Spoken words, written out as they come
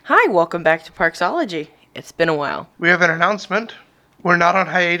Hi, welcome back to Parksology. It's been a while. We have an announcement. We're not on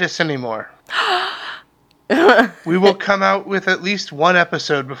hiatus anymore. We will come out with at least one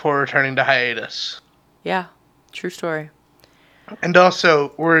episode before returning to hiatus. Yeah, true story. And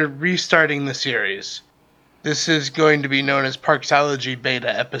also, we're restarting the series. This is going to be known as Parksology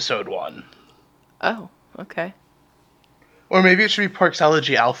Beta Episode 1. Oh, okay. Or maybe it should be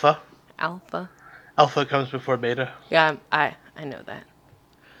Parksology Alpha. Alpha. Alpha comes before Beta. Yeah, I know that.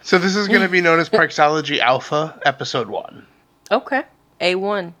 So this is going to be known as Parksology Alpha Episode 1. Okay.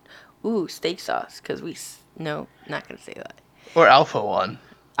 A1. Ooh, steak sauce, because no, not going to say that. Or Alpha 1.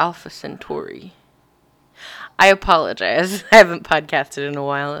 Alpha Centauri. I apologize. I haven't podcasted in a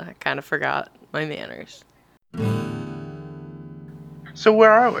while. I kind of forgot my manners. So where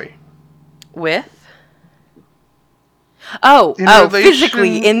are we? With? Oh,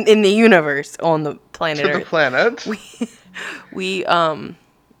 physically in the universe on the planet Earth. To the planet. We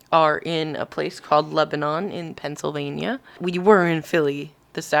are in a place called Lebanon in Pennsylvania. We were in Philly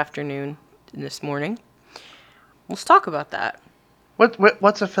this morning. Let's talk about that.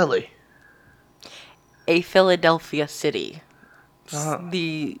 What's a Philly? A Philadelphia city.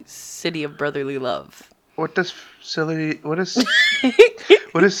 The city of brotherly love. What does City of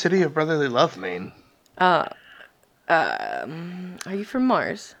Brotherly Love mean? Are you from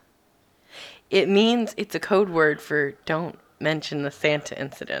Mars? It means it's a code word for don't mention the Santa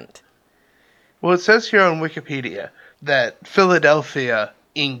incident. Well, it says here on Wikipedia that Philadelphia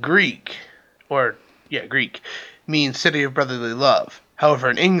in Greek, means city of brotherly love.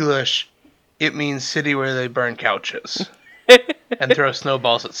 However, in English, it means city where they burn couches and throw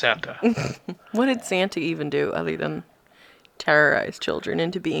snowballs at Santa. What did Santa even do other than terrorize children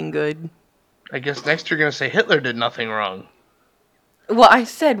into being good? I guess next you're going to say Hitler did nothing wrong. Well, I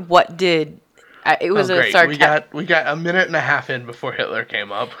said what did. It was great. a sarcastic. We got a minute and a half in before Hitler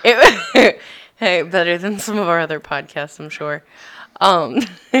came up. Hey, better than some of our other podcasts, I'm sure. Some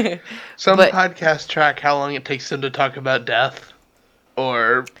podcasts track how long it takes them to talk about death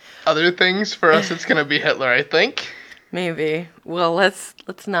or other things. For us, it's going to be Hitler, I think. Maybe. Well, let's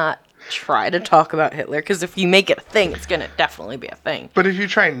not try to talk about Hitler, because if you make it a thing, it's going to definitely be a thing. But if you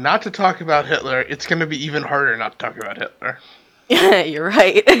try not to talk about Hitler, it's going to be even harder not to talk about Hitler. You're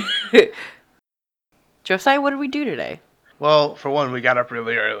right. Josiah, what did we do today? Well, for one, we got up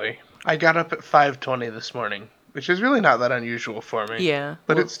really early. I got up at 5:20 this morning, which is really not that unusual for me. Yeah.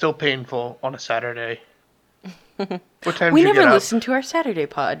 But it's still painful on a Saturday. What time we did you never get listened to our Saturday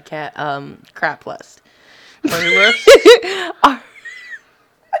podcast, crap list. Playlist?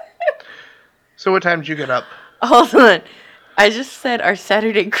 So what time did you get up? Hold on. I just said our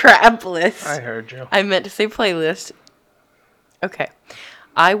Saturday crap list. I heard you. I meant to say playlist. Okay.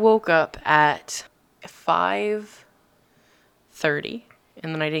 I woke up at 5:30,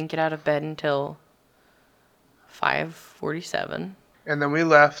 and then I didn't get out of bed until 5:47. And then we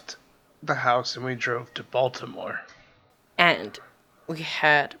left the house and we drove to Baltimore. And we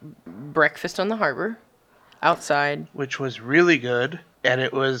had breakfast on the harbor outside. Which was really good. And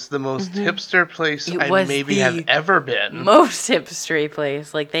it was the most hipster place I have ever been. Most hipstery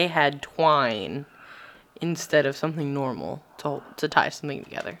place. Like, they had twine instead of something normal to tie something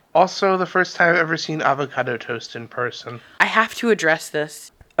together. Also, the first time I've ever seen avocado toast in person. I have to address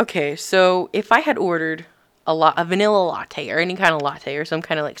this. Okay, so if I had ordered a vanilla latte or any kind of latte or some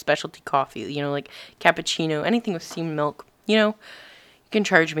kind of like specialty coffee, like cappuccino, anything with steamed milk, you can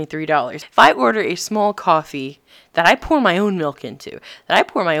charge me $3. If I order a small coffee that I pour my own milk into, that I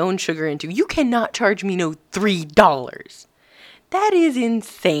pour my own sugar into, you cannot charge me no $3. That is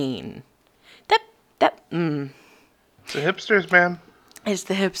insane. It's the hipsters, man. It's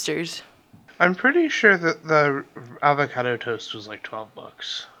the hipsters. I'm pretty sure that the avocado toast was like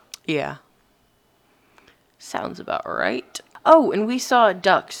 $12. Yeah. Sounds about right. Oh, and we saw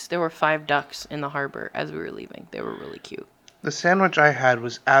ducks. There were 5 ducks in the harbor as we were leaving. They were really cute. The sandwich I had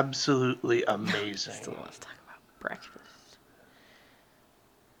was absolutely amazing. Still want to talk about breakfast.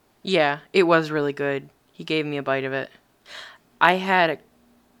 Yeah, it was really good. He gave me a bite of it. I had a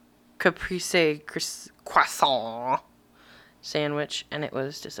caprese croissant sandwich, and it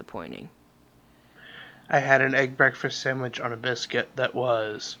was disappointing. I had an egg breakfast sandwich on a biscuit that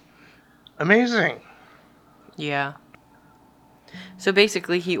was amazing. Yeah. So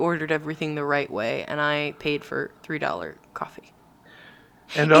basically, he ordered everything the right way, and I paid for $3 coffee.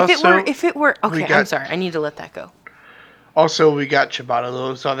 And if it were okay, I'm sorry, I need to let that go. Also, we got ciabatta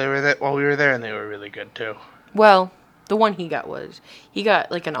loaves while we were there, and they were really good too. Well, the one he got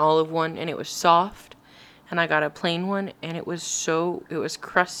like an olive one, and it was soft, and I got a plain one, and it was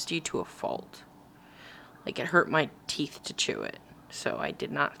crusty to a fault. Like, it hurt my teeth to chew it. So I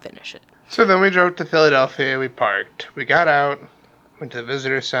did not finish it. So then we drove to Philadelphia, we parked, we got out, went to the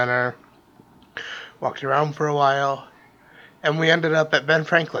visitor center, walked around for a while, and we ended up at Ben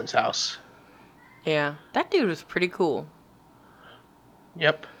Franklin's house. Yeah, that dude was pretty cool.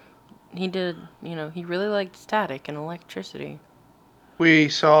 Yep. He did, he really liked static and electricity. We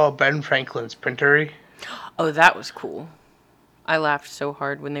saw Ben Franklin's printery. Oh, that was cool. I laughed so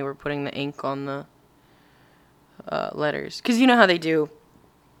hard when they were putting the ink on the letters. Because you know how they do.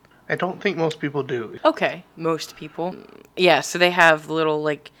 I don't think most people do. Okay, most people. Yeah, so they have little,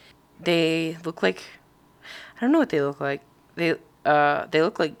 they look like, I don't know what they look like. They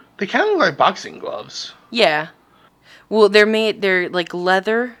look like... They kind of look like boxing gloves. Yeah. Well, they're like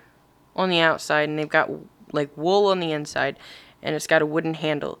leather on the outside, and they've got like wool on the inside, and it's got a wooden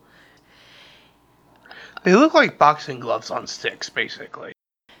handle. They look like boxing gloves on sticks, basically.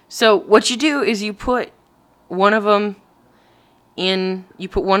 So what you do is you put one of them in, you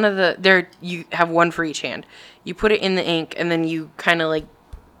have one for each hand. You put it in the ink, and then you kind of like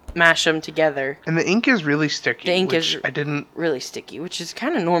mash them together. And the ink is really sticky. The ink is really sticky, which is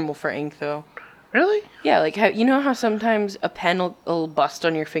kind of normal for ink, though. Really? Yeah, like how sometimes a pen will bust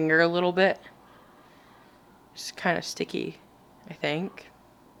on your finger a little bit? It's kind of sticky, I think.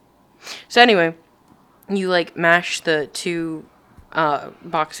 So anyway, you like mash the two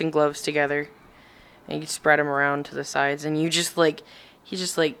boxing gloves together, and you spread them around to the sides, and he just I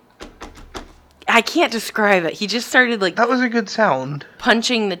can't describe it. He just started That was a good sound.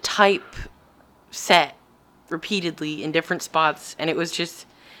 Punching the type set repeatedly in different spots, and it was just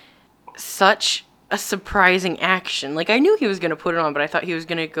such a surprising action. I knew he was going to put it on, but I thought he was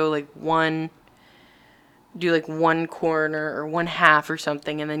going to go do one corner or one half or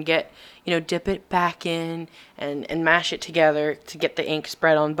something, and then dip it back in and mash it together to get the ink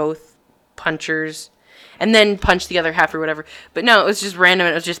spread on both punchers, and then punch the other half or whatever. But no, it was just random.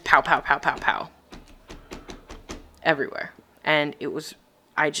 It was just pow, pow, pow, pow, pow. Everywhere. And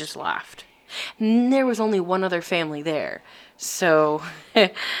I just laughed. And there was only one other family there. So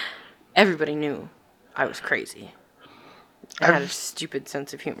everybody knew I was crazy. I had a stupid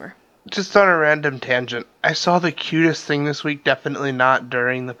sense of humor. Just on a random tangent, I saw the cutest thing this week, definitely not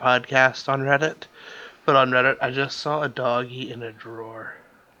during the podcast on Reddit, but on Reddit I just saw a doggy in a drawer.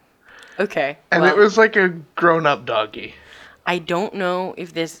 Okay. And it was like a grown-up doggy. I don't know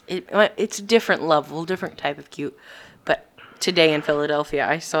if it's a different level, different type of cute, but today in Philadelphia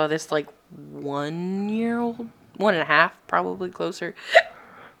I saw this 1-year-old, 1.5, probably closer,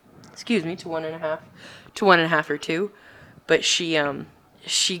 excuse me, to 1.5 or 2, but she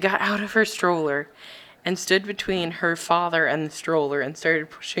got out of her stroller and stood between her father and the stroller and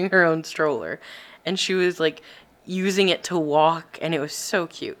started pushing her own stroller, and she was using it to walk, and it was so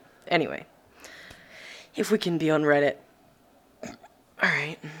cute. Anyway, if we can be on Reddit. All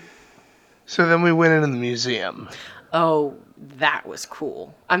right. So then we went into the museum. Oh, that was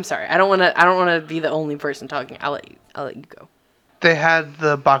cool. I'm sorry. I don't want to be the only person talking. I'll let you go. They had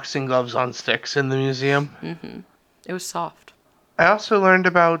the boxing gloves on sticks in the museum. Mm-hmm. It was soft. I also learned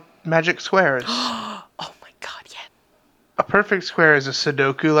about magic squares. Oh my god, yeah. A perfect square is a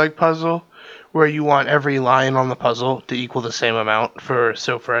Sudoku-like puzzle where you want every line on the puzzle to equal the same amount. For a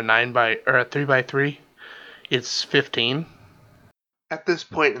 3x3, it's 15. At this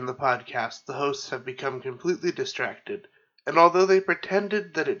point in the podcast, the hosts have become completely distracted, and although they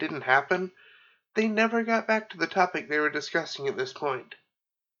pretended that it didn't happen, they never got back to the topic they were discussing at this point.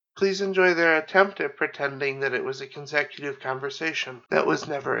 Please enjoy their attempt at pretending that it was a consecutive conversation that was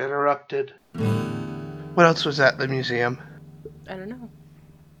never interrupted. What else was at the museum? I don't know.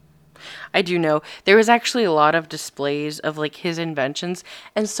 I do know. There was actually a lot of displays of his inventions,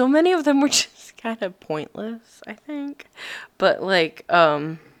 and so many of them were just kind of pointless, I think. But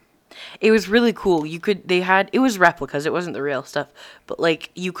it was really cool. It was replicas, it wasn't the real stuff, but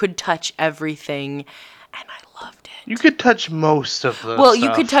you could touch everything, and I loved it. You could touch most of the Well, stuff.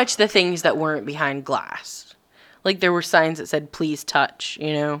 you could touch the things that weren't behind glass. There were signs that said, please touch,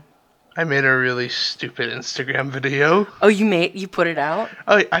 I made a really stupid Instagram video. Oh, you put it out?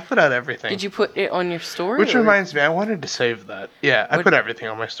 Oh, I put out everything. Did you put it on your story? Which reminds me, I wanted to save that. Yeah, I put everything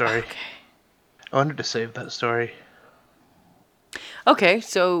on my story. Okay. I wanted to save that story. Okay,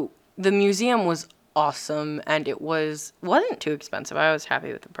 so the museum was awesome, and it wasn't too expensive. I was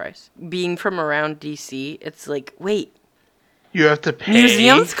happy with the price. Being from around DC, it's wait. You have to pay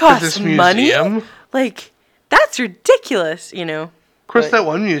museums cost for this money? museum? That's ridiculous, Of course, that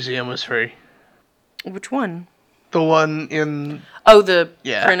one museum was free. Which one? The one in... Oh, the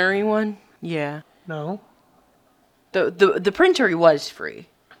printery one? Yeah. No. The printery was free.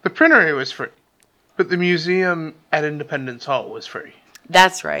 The printery was free. But the museum at Independence Hall was free.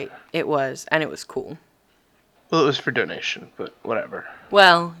 That's right. It was, and it was cool. Well, it was for donation, but whatever.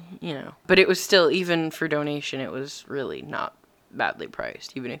 Well, but it was still, even for donation, it was really not badly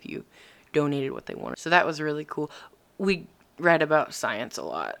priced, even if you donated what they wanted. So that was really cool. We read about science a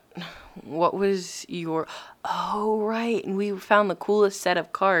lot. What was your... Oh, right. And we found the coolest set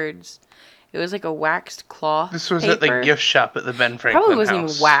of cards. It was like a waxed cloth This was paper. at the gift shop at the Ben Franklin Probably wasn't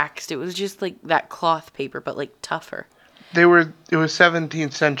house. even waxed. It was just like that cloth paper, but like tougher. It was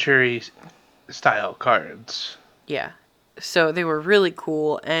 17th century style cards. Yeah. So they were really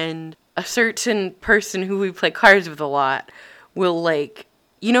cool, and a certain person who we play cards with a lot will, like,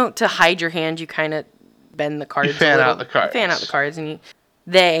 to hide your hand, you kind of bend the cards a little. You fan out the cards. You fan out the cards, and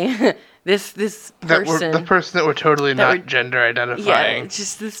this person... The person that were totally not gender identifying. Yeah,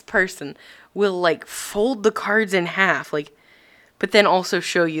 just this person will, like, fold the cards in half, like, but then also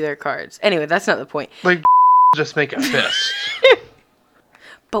show you their cards. Anyway, that's not the point. Like, just make a fist.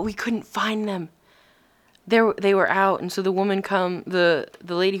 But we couldn't find them. They were out, and so the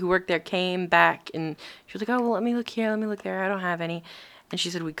lady who worked there came back, and she was like, oh, well, let me look here, let me look there, I don't have any. And she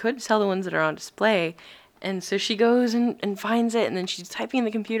said, we could sell the ones that are on display. And so she goes and finds it, and then she's typing in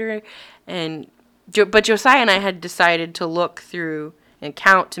the computer, but Josiah and I had decided to look through and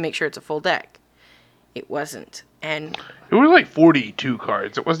count to make sure it's a full deck. It wasn't, and... It was like 42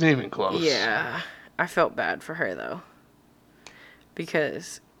 cards, it wasn't even close. Yeah, I felt bad for her, though,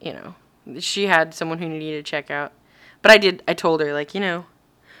 because, she had someone who needed to check out. But I told her, like,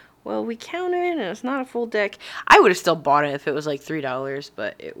 well, we counted and it's not a full deck. I would have still bought it if it was like $3,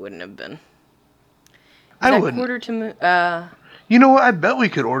 but it wouldn't have been. I wouldn't. You know what? I bet we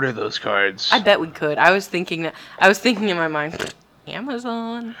could order those cards. I bet we could. I was thinking in my mind,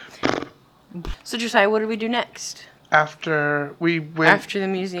 Amazon. So Josiah, what did we do next? After the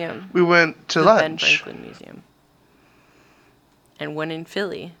museum. We went to lunch. Ben Franklin Museum. And when in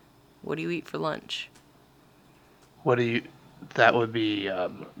Philly, what do you eat for lunch? That would be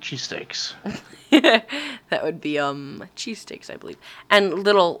cheesesteaks. That would be cheesesteaks, I believe. And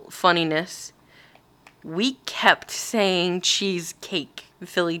little funniness, we kept saying cheesecake,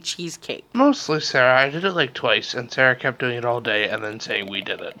 Philly cheesecake. Mostly Sarah. I did it like twice, and Sarah kept doing it all day and then saying we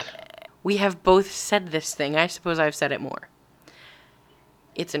did it. We have both said this thing. I suppose I've said it more.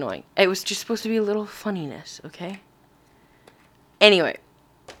 It's annoying. It was just supposed to be a little funniness, okay? Anyway.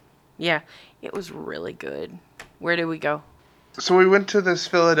 Yeah, it was really good. Where did we go? So we went to this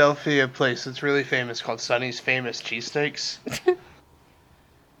Philadelphia place that's really famous called Sonny's Famous Cheesesteaks.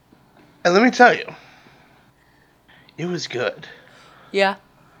 And let me tell you, it was good. Yeah.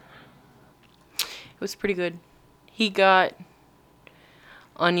 It was pretty good. He got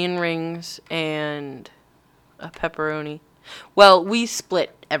onion rings and a pepperoni. Well, we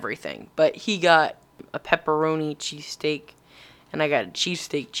split everything, but he got a pepperoni cheesesteak, and I got a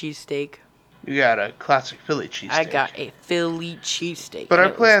cheesesteak. You got a classic Philly cheesesteak. I got a Philly cheesesteak. But our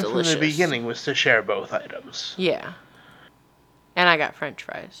plan from the beginning was to share both items. Yeah. And I got French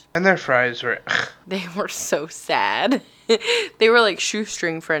fries. And their fries were... They were so sad. They were like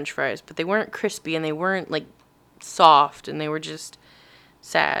shoestring French fries, but they weren't crispy, and they weren't like soft, and they were just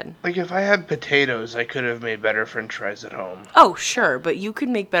sad. Like, if I had potatoes, I could have made better French fries at home. Oh, sure, but you could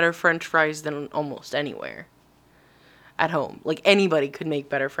make better French fries than almost anywhere. At home. Like, anybody could make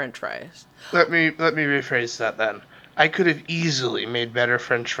better French fries. Let me rephrase that then. I could have easily made better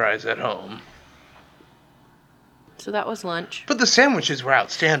French fries at home. So that was lunch. But the sandwiches were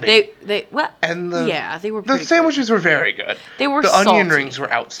outstanding. They what? And yeah, they were pretty The sandwiches were very good. They were The salty. onion rings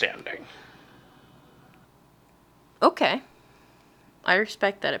were outstanding. Okay. I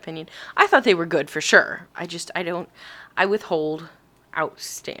respect that opinion. I thought they were good for sure. I withhold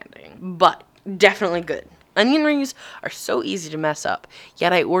outstanding. But definitely good. Onion rings are so easy to mess up,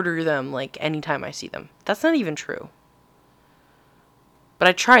 yet I order them like anytime I see them. That's not even true. But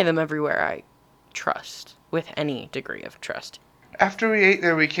I try them everywhere I trust, with any degree of trust. After we ate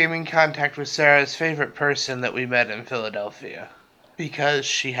there, we came in contact with Sarah's favorite person that we met in Philadelphia. Because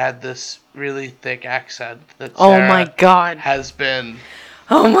she had this really thick accent that Sarah has been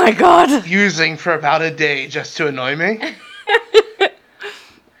using for about a day just to annoy me.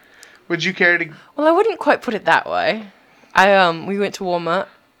 Would you care to... Well, I wouldn't quite put it that way. We went to Walmart.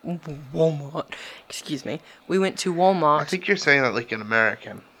 Excuse me. We went to Walmart. I think you're saying that like an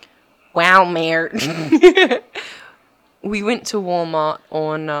American. Walmart. We went to Walmart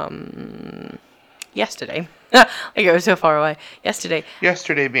on, yesterday. Like, it was so far away. Yesterday.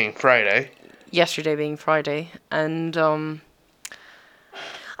 Yesterday being Friday. And, I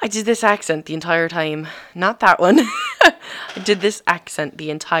did this accent the entire time. Not that one. I did this accent the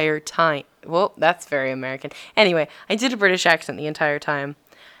entire time. Well, that's very American. Anyway, I did a British accent the entire time.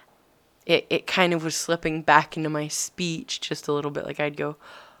 It kind of was slipping back into my speech just a little bit. Like I'd go,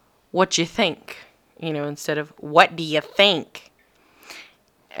 "What you think?" Instead of "What do you think?"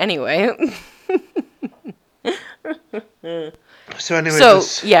 Anyway. So anyway,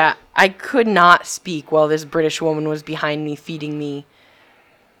 yeah, I could not speak while this British woman was behind me feeding me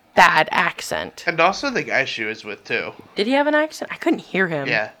bad accent. And also the guy she was with, too. Did he have an accent? I couldn't hear him.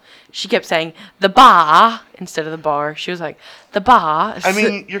 Yeah. She kept saying, "the bar," instead of the bar. She was like, "the bar." I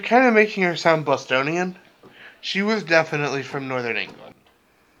mean, you're kind of making her sound Bostonian. She was definitely from Northern England.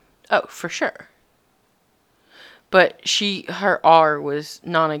 Oh, for sure. But her R was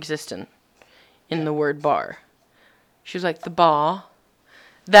non-existent in the word bar. She was like, "the bar."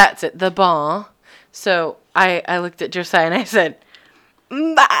 That's it, the bar. So I looked at Josiah and I said,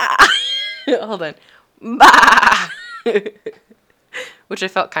 "Bah." Hold on. Bah. Which I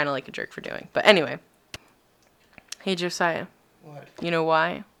felt kind of like a jerk for doing. But anyway. Hey, Josiah. What? You know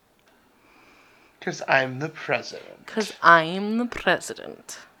why? Because I'm the president. Because I'm the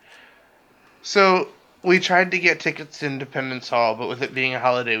president. So, we tried to get tickets to Independence Hall, but with it being a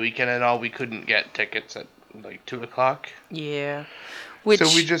holiday weekend and all, we couldn't get tickets at, 2 o'clock. Yeah. So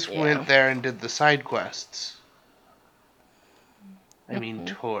we just went there and did the side quests. I mean,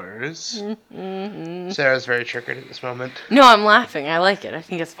 tours. Sarah's very triggered at this moment. No, I'm laughing. I like it. I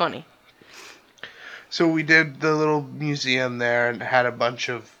think it's funny. So we did the little museum there and had a bunch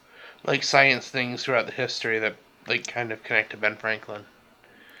of, science things throughout the history that, kind of connect to Ben Franklin.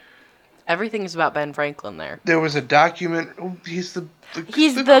 Everything's about Ben Franklin there. There was a document. Oh, he's the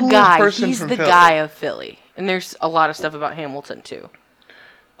guy. Person he's from the Philly. guy of Philly. And there's a lot of stuff about Hamilton, too.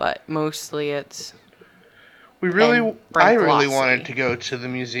 But mostly it's... I really wanted to go to the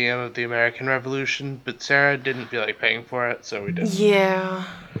Museum of the American Revolution, but Sarah didn't feel like paying for it, so we didn't. Yeah,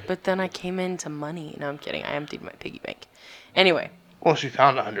 but then I came into money. No, I'm kidding. I emptied my piggy bank. Anyway. Well, she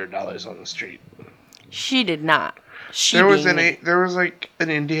found $100 on the street. She did not. There was an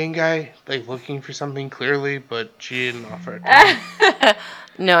Indian guy looking for something clearly, but she didn't offer it.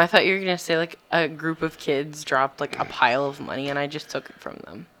 No, I thought you were gonna say a group of kids dropped a pile of money and I just took it from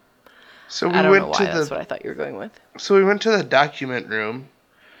them. So I don't know why. That's what I thought you were going with. So we went to the document room,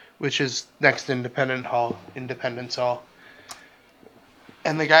 which is next to Independence Hall.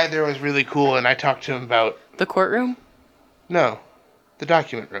 And the guy there was really cool, and I talked to him about... The courtroom? No, the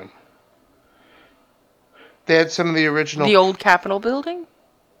document room. They had some of the original... The old Capitol building?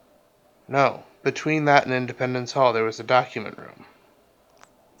 No, between that and Independence Hall, there was a document room.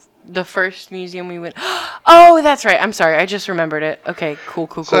 The first museum we went... Oh, that's right. I'm sorry. I just remembered it. Okay, cool.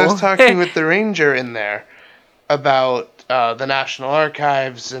 So I was talking with the ranger in there about the National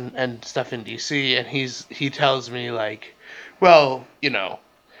Archives and stuff in D.C., and he tells me, well,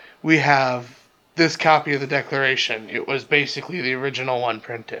 we have this copy of the Declaration. It was basically the original one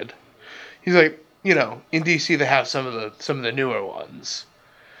printed. He's like, in D.C. they have some of the newer ones.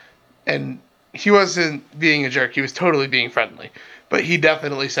 And he wasn't being a jerk. He was totally being friendly. But he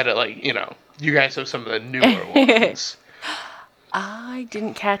definitely said it you guys have some of the newer ones. I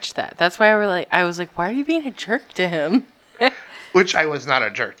didn't catch that. That's why I was like, why are you being a jerk to him? Which I was not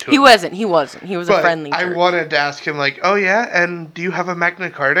a jerk to him. He wasn't. He was a friendly jerk. I wanted to ask him, oh yeah, and do you have a Magna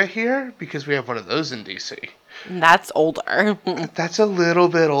Carta here? Because we have one of those in D.C. That's older. That's a little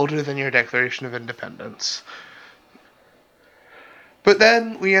bit older than your Declaration of Independence. But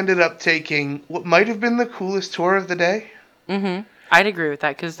then we ended up taking what might have been the coolest tour of the day. Mm-hmm. I'd agree with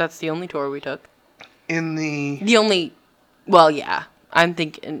that, because that's the only tour we took. Well, yeah. I'm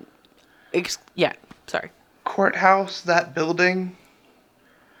thinking... yeah, sorry. Courthouse, that building.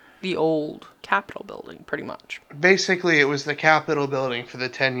 The old Capitol building, pretty much. Basically, it was the Capitol building for the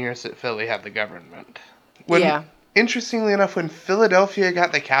 10 years that Philly had the government. Interestingly enough, when Philadelphia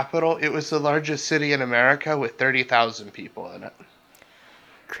got the Capitol, it was the largest city in America with 30,000 people in it.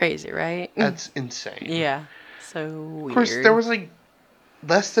 Crazy, right? That's insane. Yeah, so weird. Of course, there was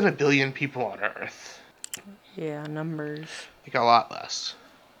less than 1 billion people on Earth. Yeah, numbers. A lot less.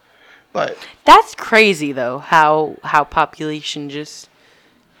 But that's crazy, though, how population just...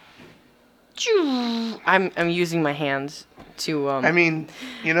 I'm using my hands to... I mean,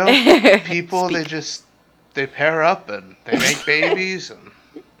 people, they pair up and they make babies and...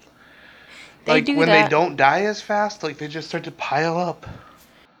 they don't die as fast, they just start to pile up.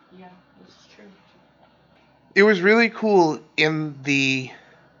 Yeah, this is true. It was really cool in the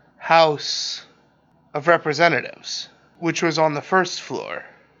House of Representatives, which was on the first floor.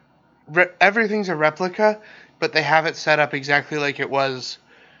 Everything's a replica, but they have it set up exactly like it was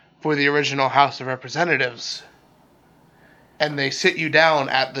for the original House of Representatives. and they sit you down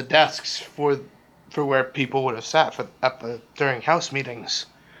at the desks for where people would have sat during house meetings.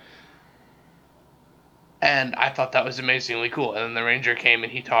 And I thought that was amazingly cool. And then the ranger came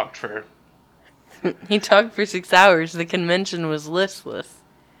and he talked for... He talked for 6 hours. The convention was listless.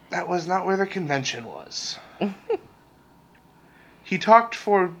 That was not where the convention was. He talked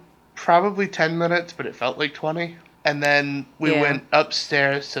for probably 10 minutes, but it felt like 20. And then we went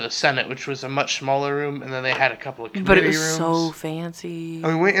upstairs to the Senate, which was a much smaller room, and then they had a couple of committee rooms. But it was so fancy. And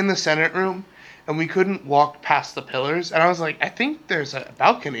we went in the Senate room, and we couldn't walk past the pillars. And I was like, I think there's a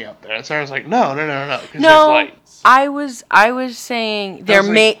balcony up there. And so I was like, no, because there's lights. I was saying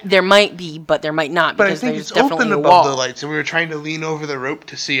there might be, but there might not, but because I think there's it's definitely open a above wall. the lights, and we were trying to lean over the rope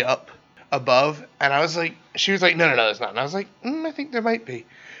to see up above. And I was like, she was like, no, there's not. And I was like, I think there might be.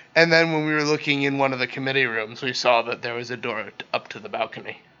 And then when we were looking in one of the committee rooms, we saw that there was a door up to the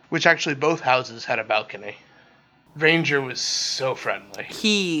balcony, which actually both houses had a balcony. Ranger was so friendly.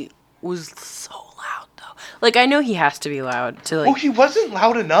 He was so loud, though. Like, I know he has to be loud to, like... Oh, he wasn't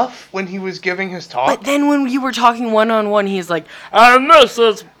loud enough when he was giving his talk. But then when you were talking one-on-one, he's like, and this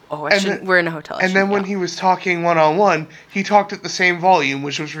is... Oh, we're in a hotel. And then when he was talking one-on-one, he talked at the same volume,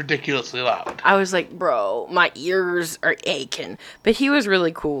 which was ridiculously loud. I was like, bro, my ears are aching. But he was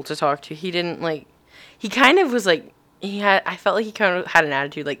really cool to talk to. He didn't, like... He kind of was like... I felt like he kind of had an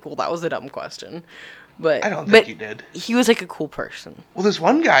attitude like, well, that was a dumb question. But I don't think he did. He was like a cool person. Well, this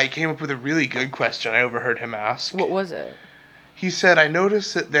one guy came up with a really good question I overheard him ask. What was it? He said, I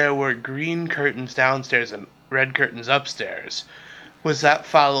noticed that there were green curtains downstairs and red curtains upstairs. Was that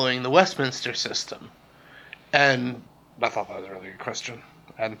following the Westminster system? And I thought that was a really good question.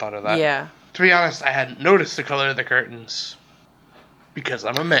 I hadn't thought of that. Yeah. To be honest, I hadn't noticed the color of the curtains because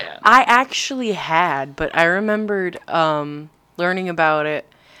I'm a man. I actually had, but I remembered learning about it,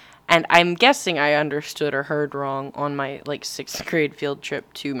 and I'm guessing I understood or heard wrong on my 6th grade field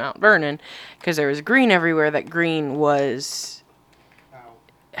trip to Mount Vernon, because there was green everywhere. That green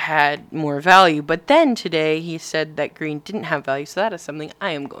had more value, but then today he said that green didn't have value, so that is something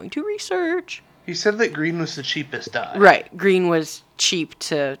I am going to research. He said that green was the cheapest dye. Right, green was cheap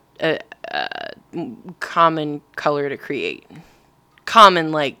to common color to create.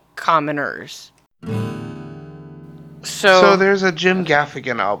 Common like commoners. So there's a Jim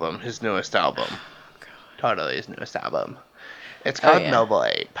Gaffigan album, his newest album. Totally his newest album. It's called Noble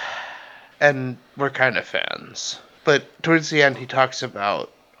Ape. And we're kind of fans. But towards the end he talks about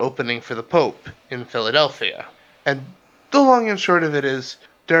opening for the Pope in Philadelphia. And the long and short of it is,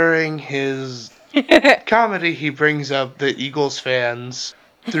 during his comedy, he brings up the Eagles fans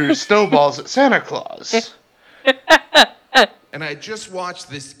threw snowballs at Santa Claus. And I just watched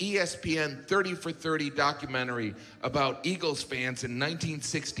this ESPN 30 for 30 documentary about Eagles fans in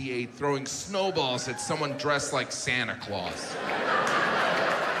 1968 throwing snowballs at someone dressed like Santa Claus.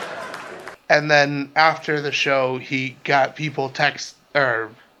 And then after the show, he got people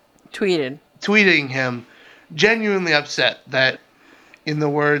tweeting him, genuinely upset that, in the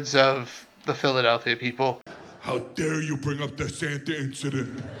words of the Philadelphia people, how dare you bring up the Santa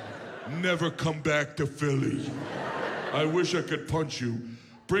incident? Never come back to Philly. I wish I could punch you.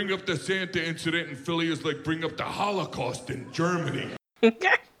 Bring up the Santa incident in Philly is like bring up the Holocaust in Germany. It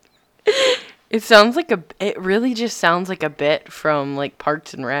really just sounds like a bit from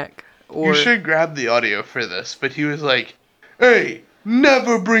Parks and Rec. You should grab the audio for this, but he was like, hey,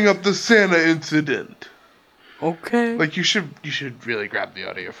 never bring up the Santa incident. Okay. You should really grab the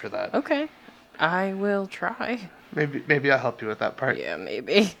audio for that. Okay. I will try. Maybe I'll help you with that part. Yeah,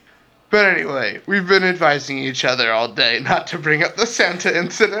 maybe. But anyway, we've been advising each other all day not to bring up the Santa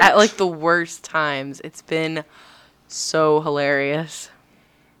incident. At the worst times. It's been so hilarious.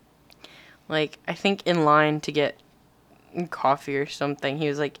 I think in line to get coffee or something, he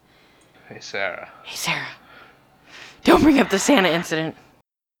was like, Hey, Sarah. Don't bring up the Santa incident.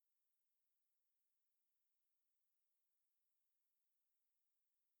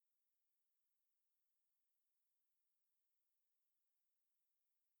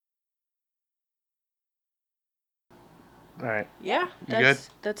 All right. Yeah, You good?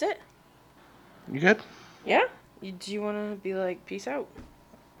 That's it. You good? Yeah? Do you want to be peace out?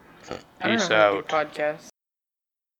 Peace out. Podcast.